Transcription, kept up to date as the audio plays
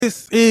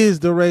This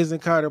is the Raising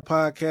Carter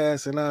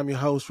podcast, and I'm your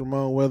host,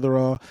 Ramon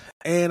Weatherall.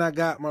 And I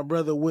got my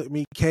brother with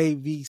me,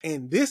 KV.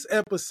 In this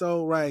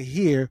episode right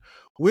here,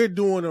 we're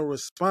doing a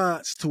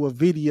response to a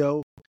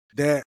video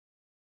that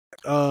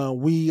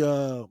we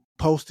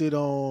posted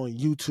on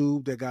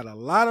YouTube that got a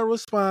lot of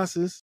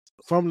responses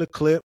from the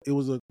clip. It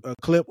was a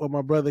clip of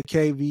my brother,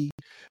 KV,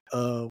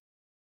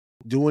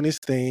 doing his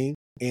thing.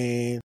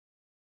 And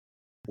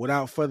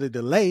without further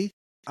delay,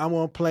 I'm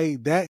going to play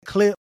that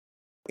clip,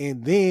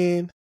 and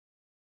then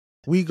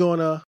we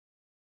gonna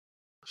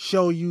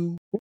show you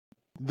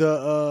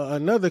the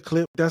another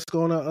clip that's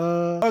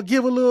gonna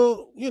give a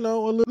little,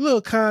 a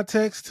little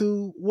context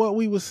to what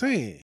we were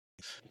saying,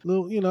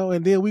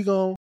 and then we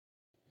gonna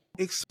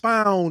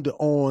expound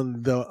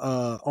on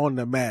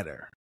the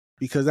matter,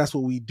 because that's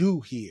what we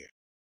do here.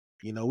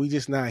 We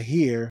just not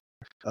here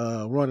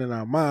running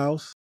our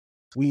mouths.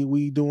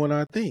 We doing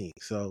our thing.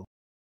 So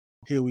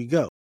here we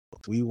go.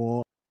 We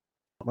want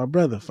my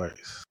brother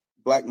first.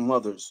 Black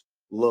mothers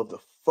love the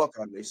fuck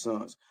out of their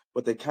sons,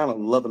 but they kind of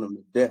loving them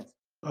to death.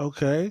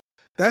 Okay.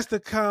 That's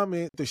the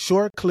comment, the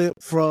short clip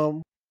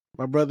from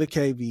my brother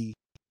KV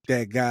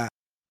that got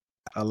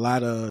a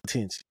lot of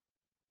attention.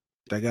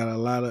 They got a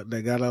lot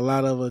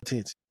of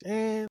attention.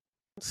 And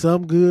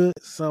some good,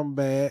 some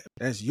bad.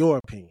 That's your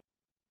opinion.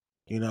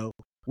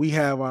 We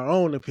have our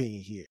own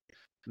opinion here.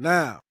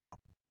 Now,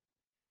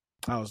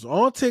 I was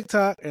on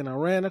TikTok and I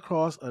ran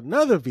across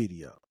another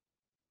video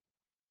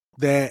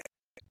that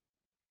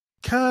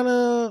kind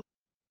of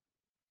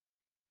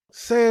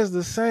says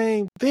the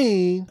same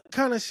thing,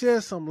 kind of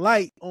sheds some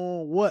light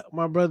on what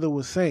my brother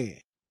was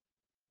saying.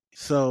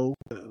 So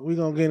we're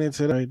going to get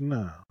into that right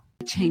now.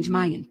 Change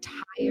my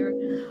entire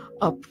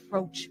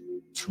approach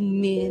to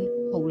men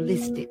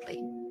holistically.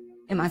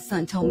 And my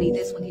son told me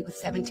this when he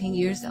was 17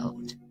 years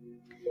old.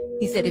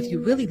 He said, if you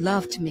really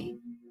loved me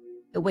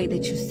the way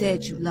that you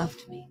said you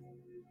loved me,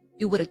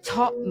 you would have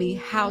taught me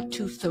how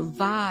to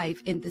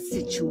survive in the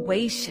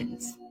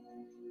situations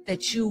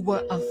that you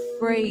were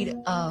afraid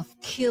of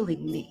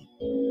killing me,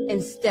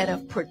 instead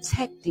of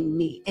protecting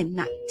me and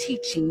not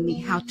teaching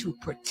me how to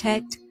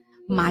protect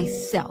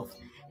myself.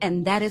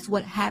 And that is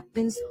what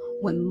happens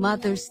when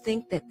mothers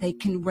think that they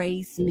can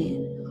raise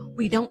men.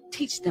 We don't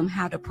teach them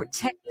how to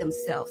protect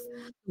themselves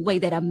the way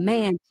that a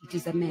man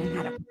teaches a man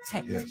how to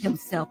protect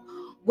himself.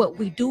 What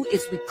we do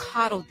is we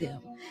coddle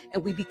them,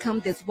 and we become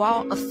this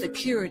wall of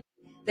security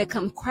that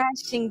come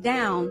crashing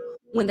down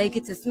when they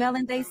get to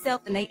smelling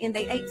themselves and they in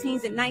their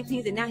 18s and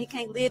 19s, and now he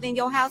can't live in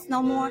your house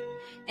no more,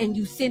 and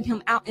you send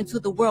him out into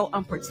the world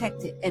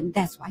unprotected, and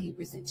that's why he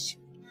resents you.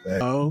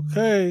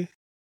 Okay.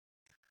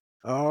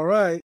 All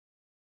right.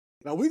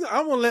 Now I'm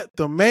gonna let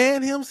the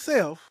man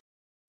himself,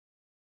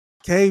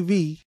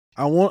 KV.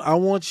 I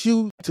want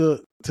you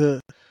to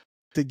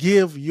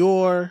give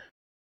your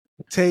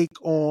take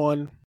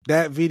on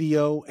that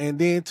video, and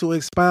then to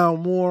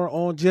expound more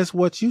on just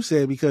what you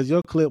said, because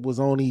your clip was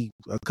only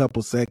a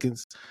couple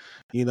seconds,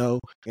 and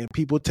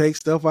people take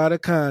stuff out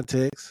of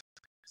context.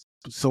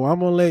 So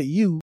I'm going to let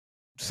you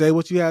say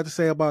what you have to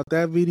say about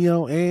that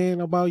video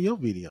and about your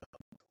video.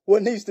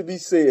 What needs to be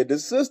said? The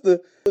sister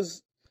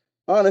was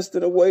honest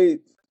in a way,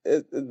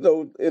 in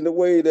the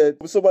way that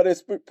somebody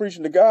that's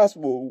preaching the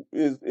gospel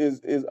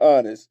is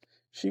honest.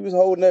 She was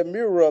holding that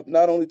mirror up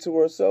not only to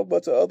herself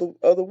but to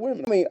other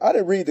women. I mean, I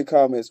didn't read the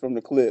comments from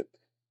the clip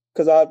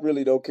because I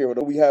really don't care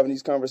what we having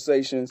these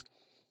conversations,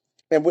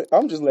 and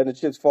I'm just letting the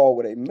chips fall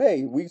where they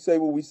may. We say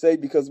what we say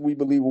because we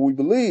believe what we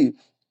believe.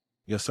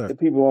 Yes, sir. If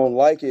people don't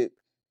like it,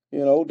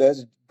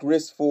 that's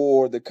grist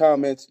for the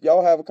comments.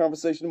 Y'all have a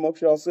conversation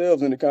amongst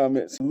yourselves in the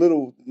comments.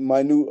 Little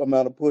minute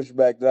amount of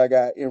pushback that I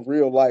got in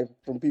real life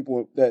from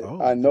people that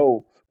I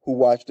know who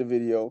watched the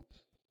video.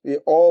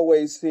 It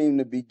always seemed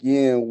to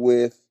begin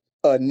with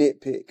a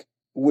nitpick,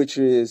 which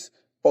is,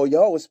 oh,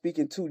 y'all was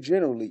speaking too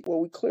generally. Well,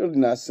 we clearly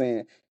not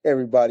saying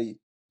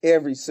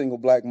every single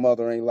black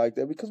mother ain't like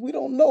that, because we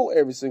don't know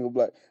every single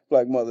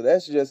black mother.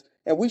 That's just,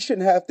 and we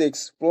shouldn't have to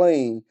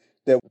explain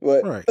that.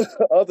 But right.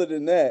 Other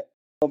than that,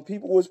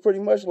 people was pretty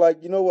much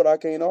like, you know what, I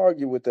can't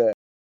argue with that.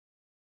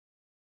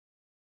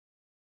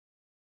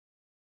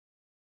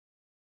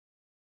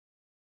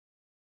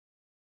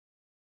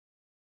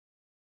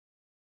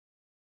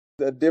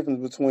 The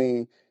difference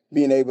between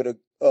being able to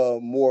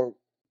more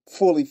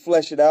fully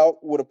flesh it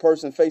out with a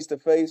person face to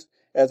face,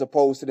 as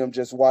opposed to them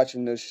just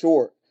watching the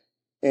short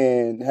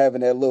and having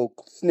that little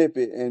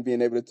snippet and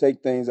being able to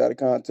take things out of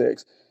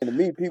context. And to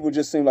me, people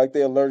just seem like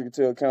they're allergic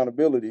to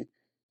accountability.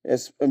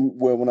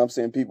 Well, when I'm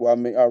saying people,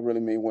 I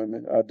really mean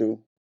women. I do.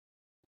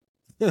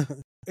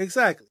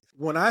 Exactly.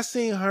 When I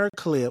seen her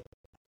clip,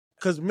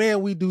 because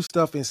man, we do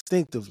stuff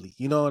instinctively,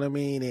 you know what I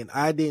mean? And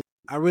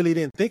I really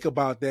didn't think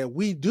about that.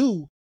 We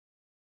do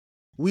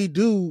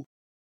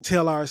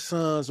tell our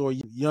sons or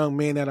young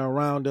men that are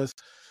around us,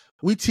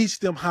 we teach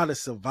them how to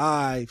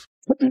survive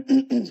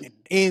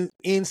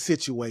in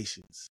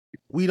situations.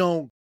 We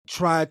don't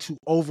try to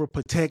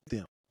overprotect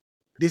them.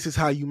 This is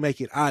how you make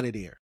it out of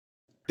there.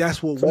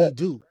 That's what we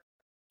do.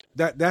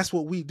 That's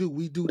what we do.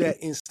 We do that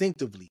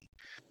instinctively.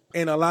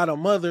 And a lot of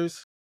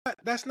mothers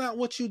That's not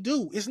what you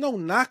do. It's no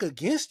knock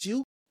against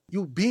you.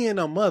 You being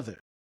a mother,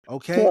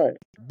 okay? Right.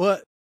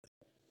 But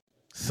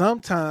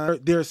sometimes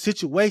there are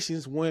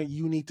situations when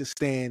you need to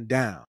stand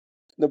down.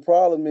 The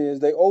problem is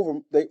they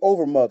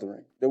over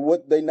mothering.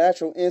 What their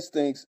natural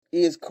instincts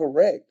is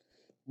correct,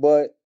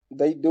 but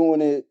they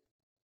doing it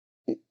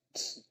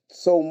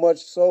so much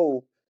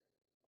so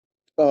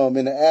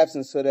in the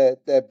absence of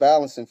that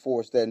balancing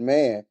force, that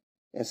man,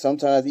 and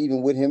sometimes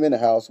even with him in the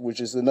house, which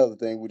is another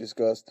thing we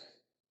discussed,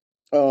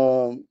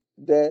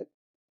 that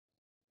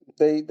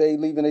they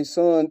leaving their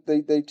son,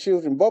 they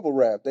children bubble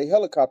wrap, they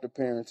helicopter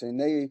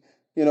parenting,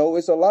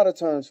 it's a lot of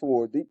terms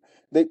for it.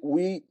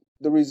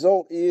 The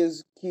result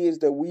is kids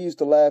that we used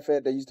to laugh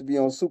at that used to be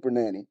on Super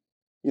Nanny,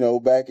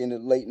 back in the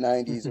late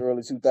 90s,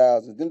 early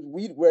 2000s. Then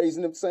we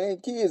raising them same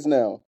kids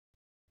now.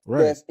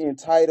 Right. That's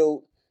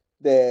entitled,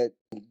 that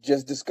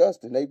just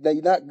disgusting.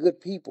 They not good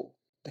people.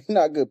 They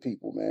not good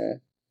people,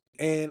 man.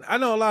 And I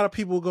know a lot of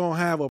people gonna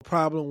have a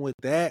problem with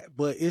that,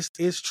 but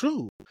it's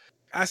true.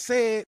 I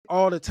say it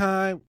all the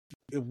time.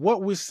 If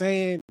what we're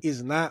saying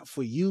is not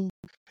for you,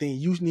 then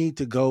you need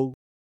to go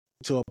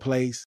to a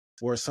place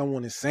where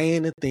someone is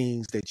saying the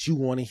things that you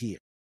want to hear.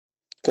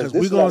 Because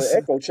this is not an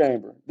echo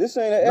chamber. This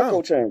ain't an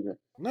echo chamber.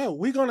 No,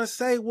 we're gonna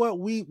say what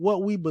we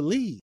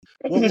believe.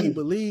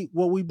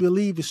 What we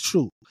believe is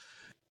true.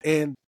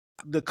 And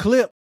the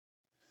clip,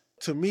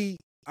 to me,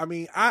 I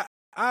mean, I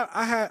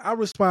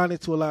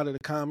responded to a lot of the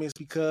comments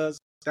because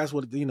that's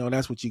what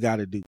you got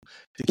to do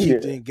to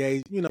keep the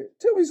engaged.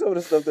 Tell me some of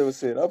the stuff that was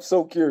said. I'm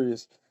so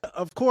curious.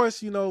 Of course,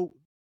 the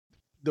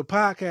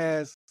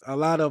podcast, a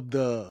lot of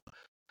the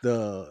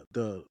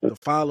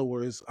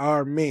followers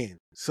are men.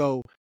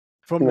 So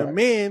from the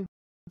men,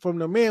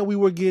 we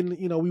were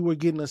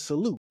getting a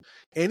salute,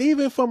 and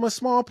even from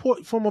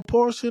a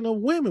portion of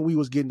women, we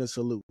was getting a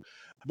salute.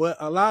 But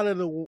a lot of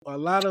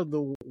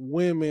the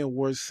women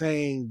were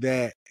saying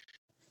that,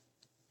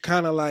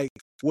 kind of like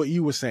what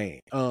you were saying.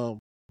 Well,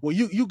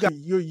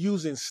 you're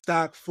using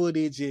stock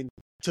footage and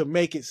to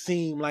make it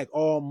seem like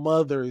all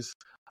mothers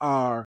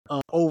are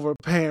over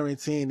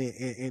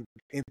parenting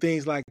and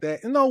things like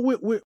that. And no,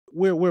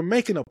 we're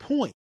making a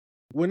point.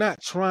 We're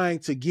not trying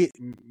to get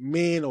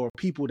men or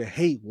people to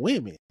hate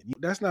women.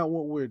 That's not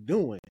what we're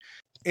doing.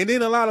 And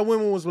then a lot of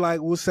women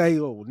will say,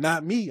 "Oh,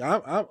 not me.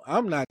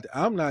 I'm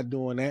not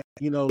doing that."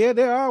 Yeah,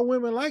 there are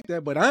women like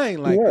that, but I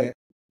ain't like that.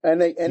 And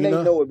they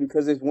know it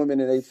because it's women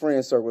in their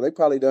friend circle. They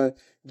probably done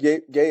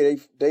gave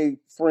they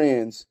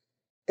friends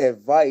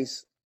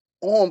advice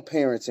on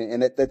parenting,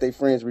 and that their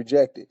friends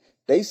rejected.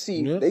 They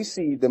see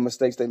the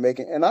mistakes they're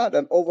making, and I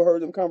done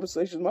overheard them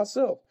conversations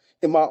myself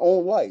in my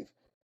own life.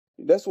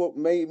 That's what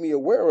made me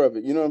aware of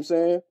it. You know what I'm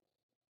saying?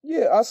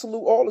 Yeah, I salute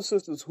all the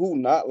sisters who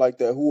not like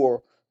that, who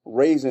are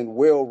raising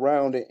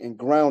well-rounded and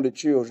grounded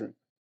children.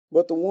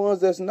 But the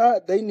ones that's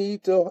not, they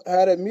need to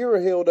have that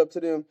mirror held up to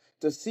them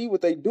to see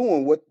what they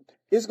doing. What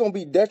it's going to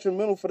be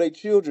detrimental for their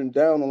children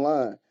down the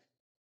line,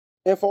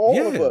 and for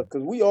all of us,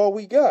 because we all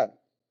we got.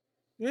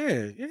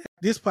 Yeah.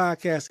 This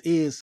podcast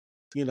is,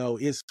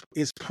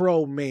 it's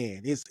pro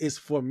man. It's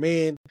for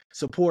men,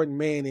 supporting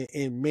men,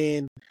 and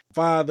men,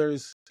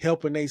 fathers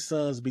helping their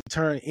sons be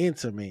turned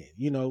into men.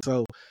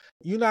 So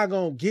you're not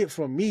gonna get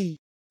from me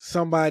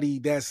somebody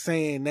that's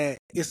saying that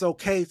it's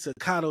okay to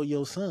coddle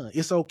your son.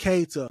 It's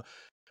okay to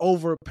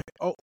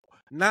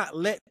not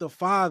let the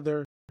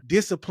father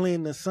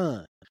discipline the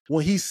son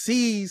when he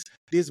sees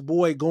this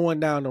boy going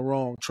down the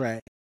wrong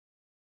track,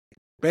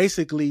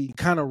 basically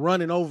kind of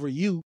running over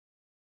you,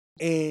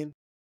 and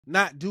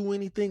not do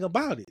anything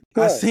about it.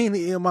 Right. I've seen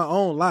it in my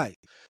own life.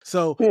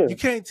 So you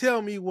can't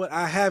tell me what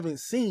I haven't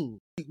seen.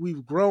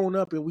 We've grown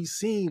up and we've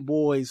seen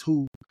boys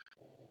who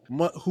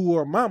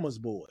are mama's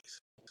boys.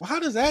 Well, how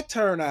does that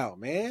turn out,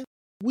 man?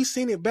 We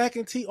seen it back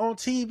on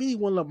TV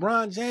when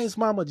LeBron James'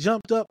 mama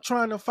jumped up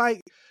trying to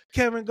fight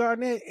Kevin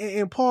Garnett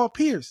and Paul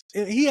Pierce.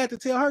 And he had to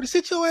tell her to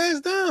sit your ass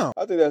down.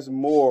 I think that's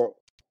more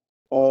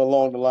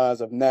along the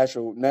lines of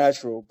natural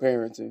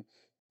parenting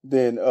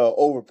than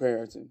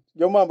over-parenting.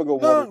 Your mama gonna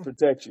want to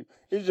protect you.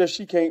 It's just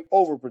she can't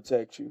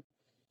overprotect you.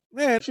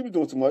 Man, she be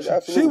doing too much.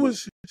 Absolutely.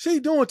 She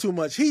doing too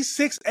much. He's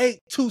 6'8",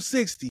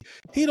 260.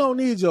 He don't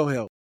need your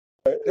help.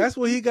 That's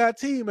what he got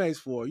teammates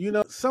for.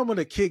 Some of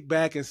the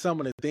kickback and some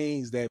of the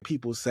things that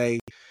people say,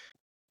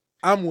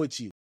 I'm with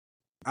you.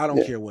 I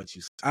don't care what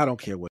you say. I don't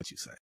care what you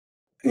say.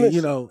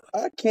 Listen, and,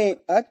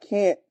 I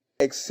can't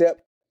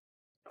accept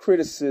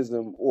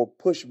criticism or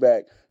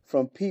pushback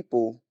from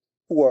people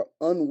who are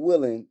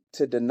unwilling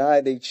to deny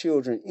their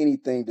children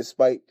anything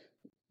despite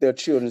their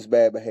children's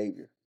bad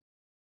behavior.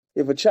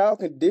 If a child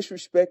can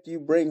disrespect you,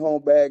 bring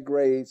home bad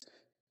grades,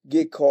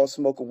 get caught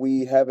smoking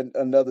weed, having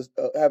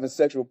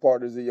sexual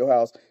partners in your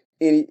house,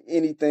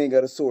 anything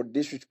of the sort,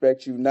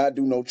 disrespect you, not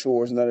do no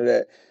chores, none of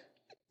that.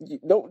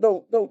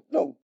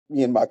 Don't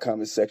me in my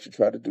comment section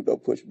try to do no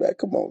pushback.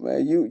 Come on,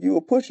 man. You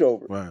a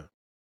pushover. Wow.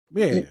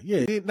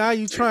 Yeah. Now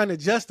you trying to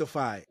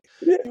justify it.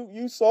 Yeah,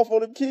 you soft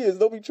on them kids.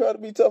 Don't be trying to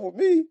be tough with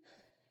me.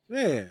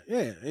 Yeah,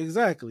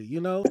 exactly.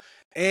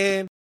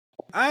 And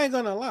I ain't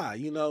gonna lie,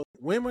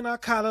 women are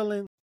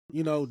coddling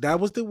You know, that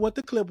was what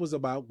the clip was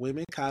about.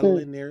 Women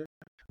coddling their,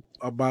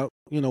 about,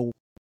 you know,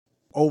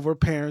 over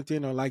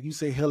parenting, or like you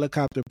say,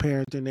 helicopter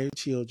parenting their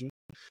children,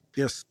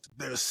 their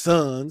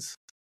sons.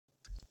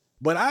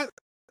 But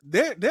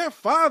they're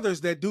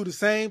fathers that do the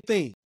same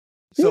thing.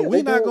 So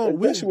we're not gonna,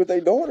 especially with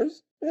their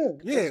daughters.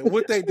 Yeah,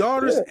 with their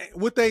daughters,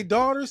 with their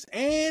daughters,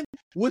 and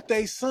with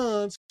their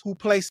sons who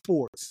play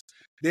sports.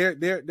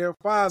 They're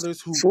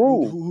fathers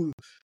who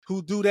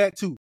do that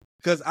too.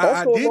 Because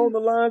I didn't, along the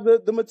lines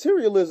of the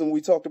materialism we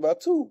talked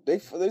about too.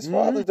 There's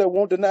fathers that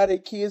won't deny their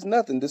kids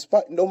nothing,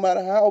 despite no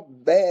matter how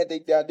bad they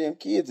goddamn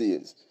kids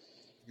is.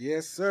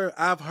 Yes, sir.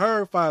 I've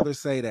heard fathers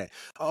say that.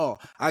 Oh,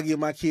 I give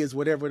my kids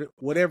whatever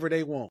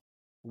they want.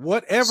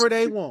 Whatever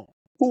they want.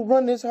 Who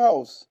run this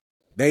house?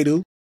 They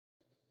do.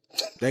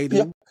 They do.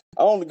 Yeah,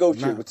 I don't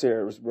negotiate with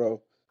terrorists,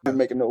 bro. They're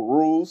making no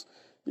rules.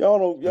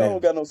 Y'all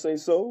don't got no say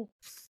so.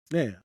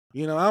 Yeah.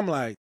 You know, I'm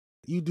like,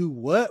 you do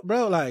what,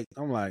 bro? Like,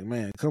 I'm like,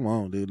 man, come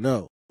on, dude.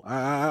 No.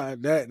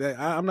 I'm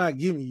not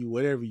giving you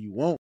whatever you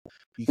want,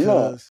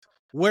 because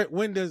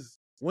when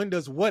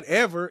does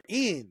whatever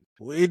end?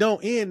 It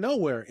don't end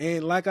nowhere.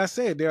 And like I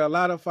said, there are a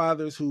lot of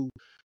fathers who,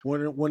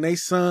 when they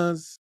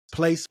sons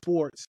play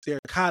sports, they're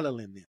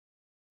coddling them.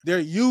 They're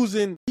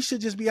using, he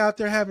should just be out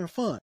there having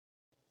fun.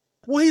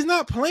 Well, he's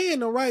not playing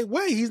the right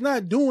way. He's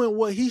not doing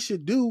what he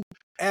should do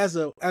as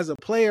a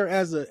player,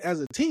 as a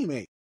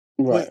teammate.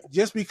 Right. But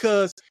just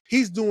because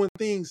he's doing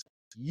things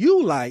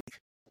you like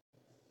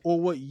or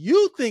what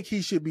you think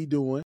he should be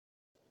doing,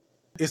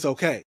 it's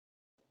okay.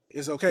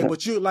 It's okay.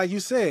 But you, like you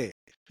said,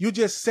 you're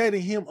just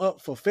setting him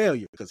up for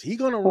failure, because he's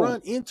going to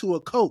run into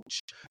a coach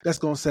that's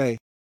going to say,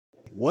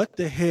 what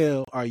the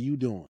hell are you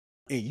doing?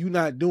 And you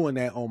not doing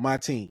that on my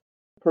team.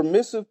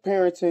 Permissive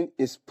parenting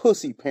is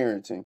pussy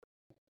parenting.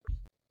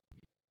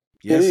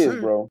 Yes, it is,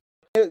 sir. Bro.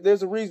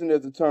 There's a reason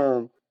there's the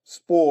term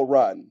spoiled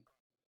rotten.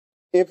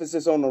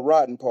 Emphasis on the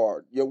rotten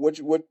part.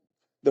 What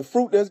the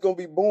fruit that's gonna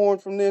be born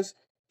from this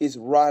is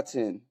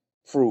rotten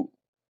fruit.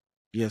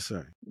 Yes,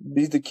 sir.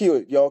 These the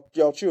kill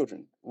y'all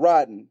children.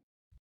 Rotten.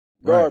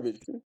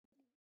 Garbage. Right.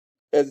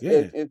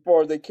 As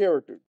far as their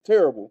character.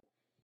 Terrible.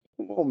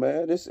 Come on,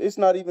 man. It's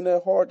not even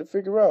that hard to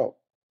figure out.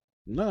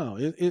 No,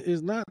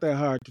 it's not that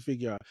hard to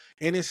figure out.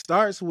 And it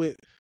starts with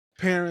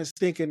parents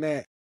thinking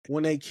that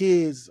when their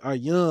kids are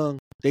young,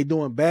 they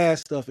doing bad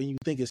stuff and you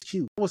think it's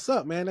cute. What's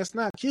up, man? That's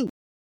not cute.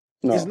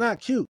 No. It's not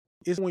cute.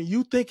 It's when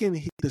you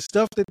thinking the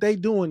stuff that they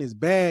doing is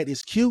bad,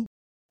 is cute.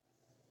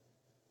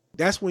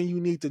 That's when you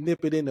need to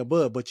nip it in the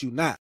bud, but you're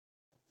not.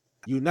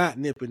 You're not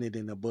nipping it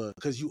in the bud,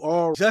 because you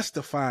are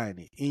justifying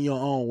it in your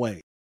own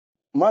way.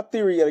 My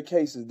theory of the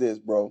case is this,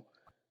 bro.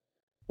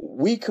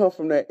 We come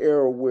from that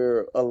era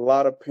where a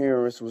lot of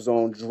parents was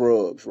on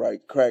drugs, right?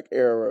 Crack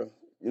era,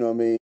 you know what I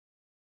mean?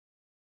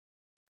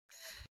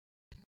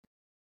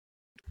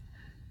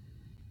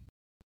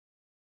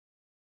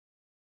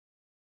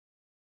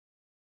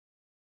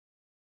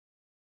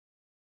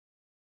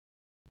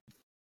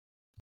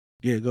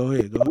 Yeah, go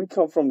ahead. We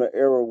come from the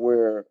era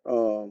where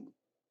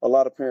a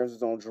lot of parents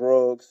was on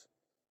drugs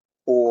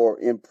or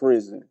in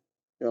prison.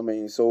 You know what I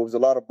mean? So it was a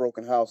lot of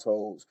broken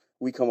households.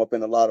 We come up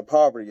in a lot of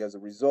poverty as a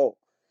result.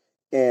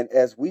 And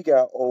as we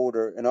got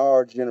older and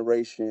our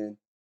generation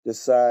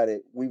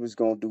decided we was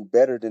going to do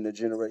better than the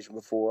generation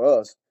before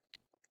us,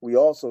 we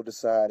also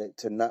decided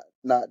to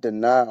not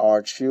deny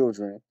our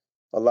children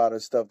a lot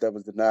of stuff that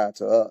was denied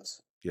to us.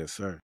 Yes,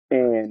 sir.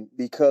 And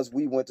because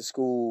we went to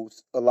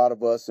schools, a lot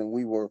of us, and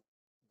we were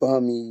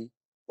bummy,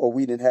 or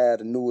we didn't have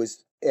the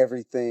newest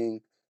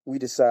everything, we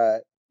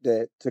decided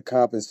that to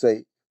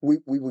compensate, we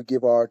would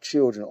give our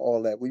children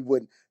all that. We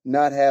would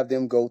not have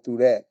them go through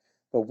that.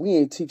 But we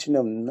ain't teaching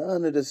them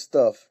none of the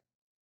stuff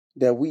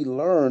that we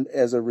learned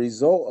as a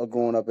result of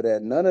growing up with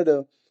that. None of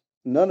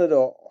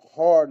the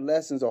hard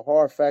lessons or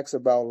hard facts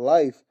about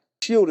life,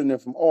 shielding them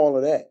from all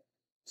of that.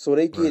 So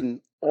they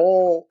getting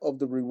all of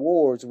the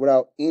rewards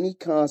without any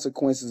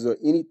consequences or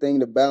anything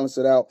to balance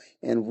it out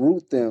and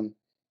root them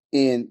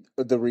in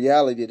the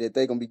reality that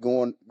they're gonna be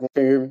going. Can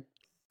you hear me?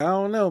 I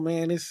don't know,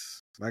 man.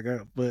 It's like,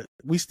 but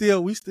we still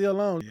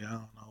on. Yeah, I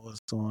don't know what's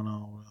going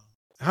on, bro.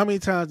 How many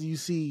times do you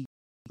see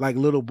like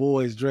little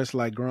boys dressed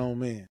like grown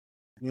men?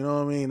 You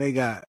know what I mean? They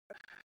got,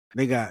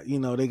 you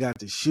know, they got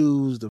the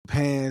shoes, the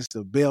pants,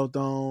 the belt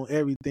on,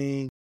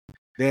 everything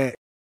that,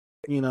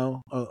 you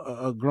know,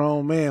 a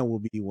grown man will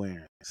be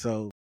wearing.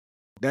 So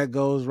that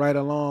goes right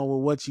along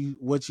with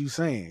what you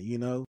saying. You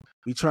know,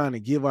 we trying to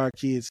give our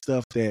kids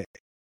stuff that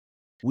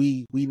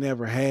we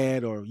never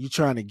had, or you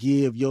trying to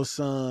give your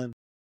son,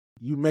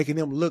 you making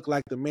them look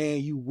like the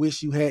man you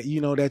wish you had, you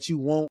know, that you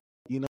want.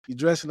 You know, you're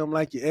dressing them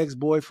like your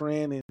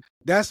ex-boyfriend, and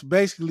that's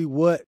basically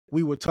what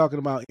we were talking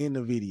about in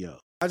the video.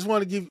 I just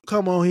want to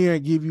come on here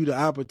and give you the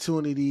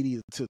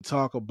opportunity to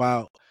talk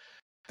about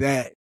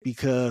that,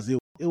 because it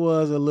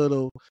was a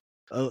little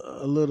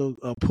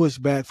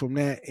pushback from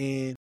that,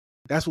 and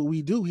that's what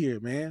we do here,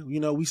 man. You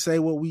know, we say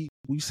what we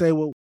say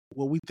what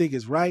we think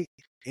is right,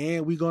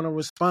 and we're gonna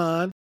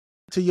respond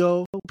to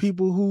your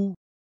people who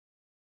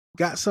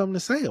got something to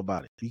say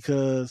about it,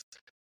 because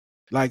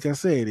like I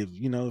said, if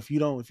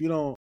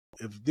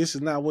this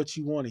is not what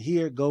you want to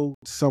hear, go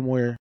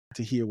somewhere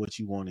to hear what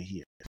you want to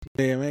hear.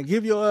 Yeah, man.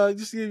 Give your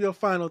just give your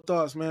final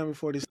thoughts, man,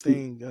 before this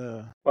thing.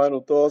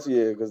 Final thoughts,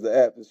 yeah, because the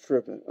app is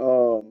tripping.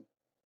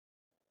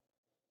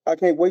 I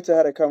can't wait to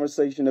have that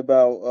conversation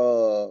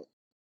about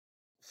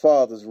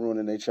fathers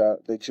ruining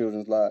their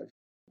children's lives.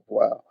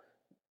 Wow,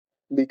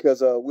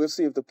 because we'll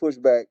see if the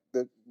pushback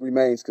that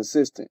remains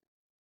consistent.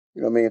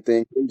 You know what I mean? If the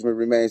engagement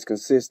remains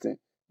consistent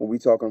when we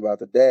talking about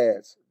the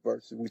dads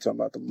versus we talking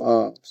about the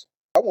moms.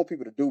 I want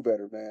people to do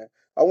better, man.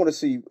 I want to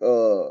see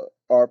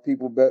our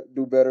people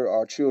do better,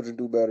 our children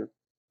do better.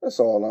 That's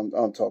all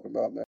I'm talking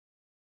about, man.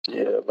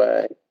 Yeah,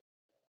 man.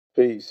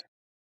 Peace.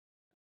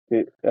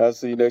 Yeah, I'll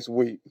see you next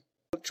week.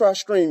 Try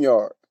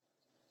StreamYard.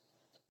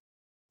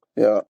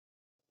 Yeah,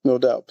 no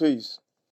doubt. Peace.